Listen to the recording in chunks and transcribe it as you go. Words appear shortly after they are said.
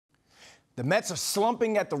The Mets are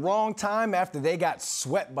slumping at the wrong time after they got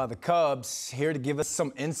swept by the Cubs. Here to give us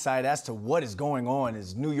some insight as to what is going on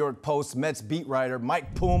is New York Post Mets beat writer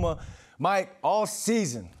Mike Puma. Mike, all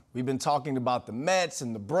season we've been talking about the Mets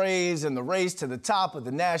and the Braves and the race to the top of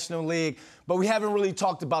the National League, but we haven't really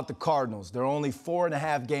talked about the Cardinals. They're only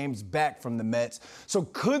 4.5 games back from the Mets. So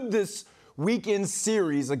could this weekend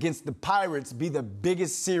series against the Pirates be the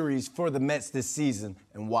biggest series for the Mets this season,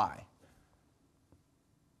 and why?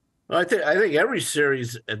 Well, I think every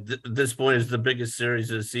series at this point is the biggest series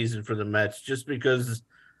of the season for the Mets, just because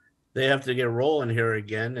they have to get rolling here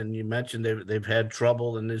again. And you mentioned they've had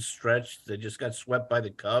trouble in this stretch. They just got swept by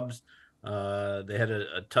the Cubs. They had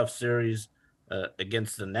a tough series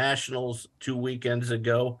against the Nationals 2 weekends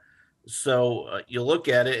ago. So you look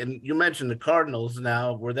at it, and you mentioned the Cardinals.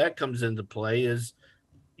 Now, where that comes into play is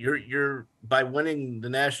you're by winning the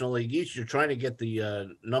National League East, you're trying to get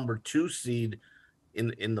the number 2 seed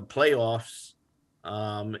in the playoffs,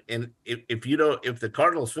 and if the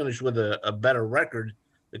Cardinals finish with a better record,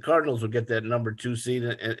 the Cardinals will get that number 2 seed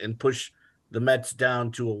and push the Mets down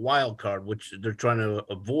to a wild card, which they're trying to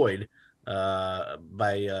avoid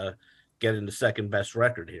by getting the second best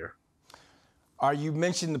record here. You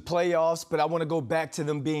mentioned the playoffs, but I want to go back to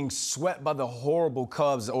them being swept by the horrible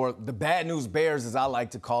Cubs, or the bad news Bears, as I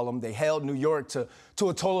like to call them. They held New York to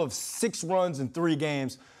a total of 6 runs in 3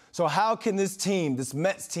 games. So how can this team, this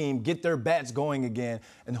Mets team, get their bats going again?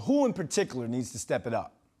 And who in particular needs to step it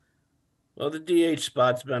up? Well, the DH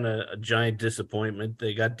spot's been a giant disappointment.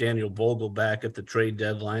 They got Daniel Vogel back at the trade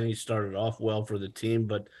deadline. He started off well for the team,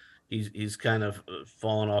 but he's kind of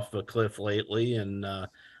fallen off a cliff lately. And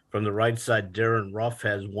from the right side, Darren Ruff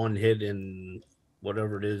has 1 hit in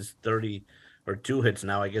whatever it is, 30 or 2 hits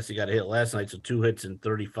now. I guess he got a hit last night, so 2 hits and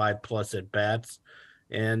 35 plus at bats.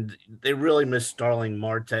 And they really miss Starling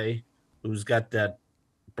Marte, who's got that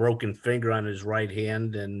broken finger on his right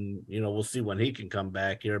hand. And, we'll see when he can come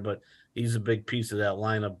back here. But he's a big piece of that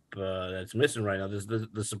lineup that's missing right now.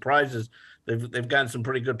 The surprise is they've gotten some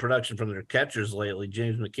pretty good production from their catchers lately,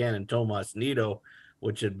 James McCann and Tomas Nido,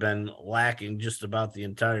 which had been lacking just about the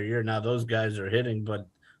entire year. Now those guys are hitting, but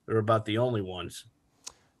they're about the only ones.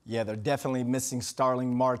 Yeah, they're definitely missing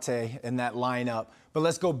Starling Marte in that lineup. But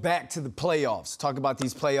let's go back to the playoffs. Talk about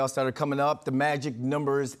these playoffs that are coming up. The magic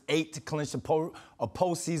number is 8 to clinch a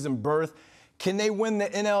postseason berth. Can they win the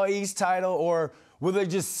NL East title, or will they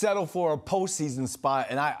just settle for a postseason spot?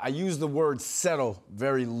 And I use the word settle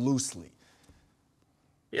very loosely.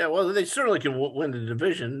 Yeah, well, they certainly can win the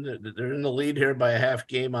division. They're in the lead here by a half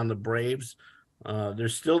game on the Braves.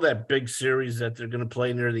 There's still that big series that they're going to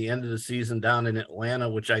play near the end of the season down in Atlanta,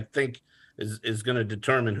 which I think is going to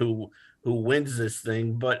determine who wins this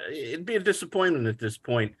thing. But it'd be a disappointment at this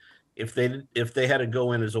point if they had to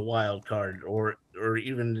go in as a wild card, or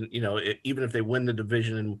even even if they win the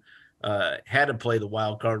division and had to play the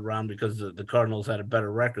wild card round because the Cardinals had a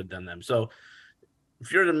better record than them. So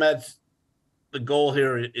if you're the Mets, the goal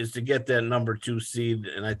here is to get that number 2 seed,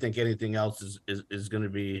 and I think anything else is going to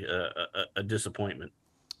be a disappointment.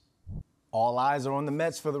 All eyes are on the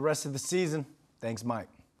Mets for the rest of the season. Thanks, Mike.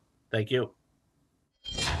 Thank you.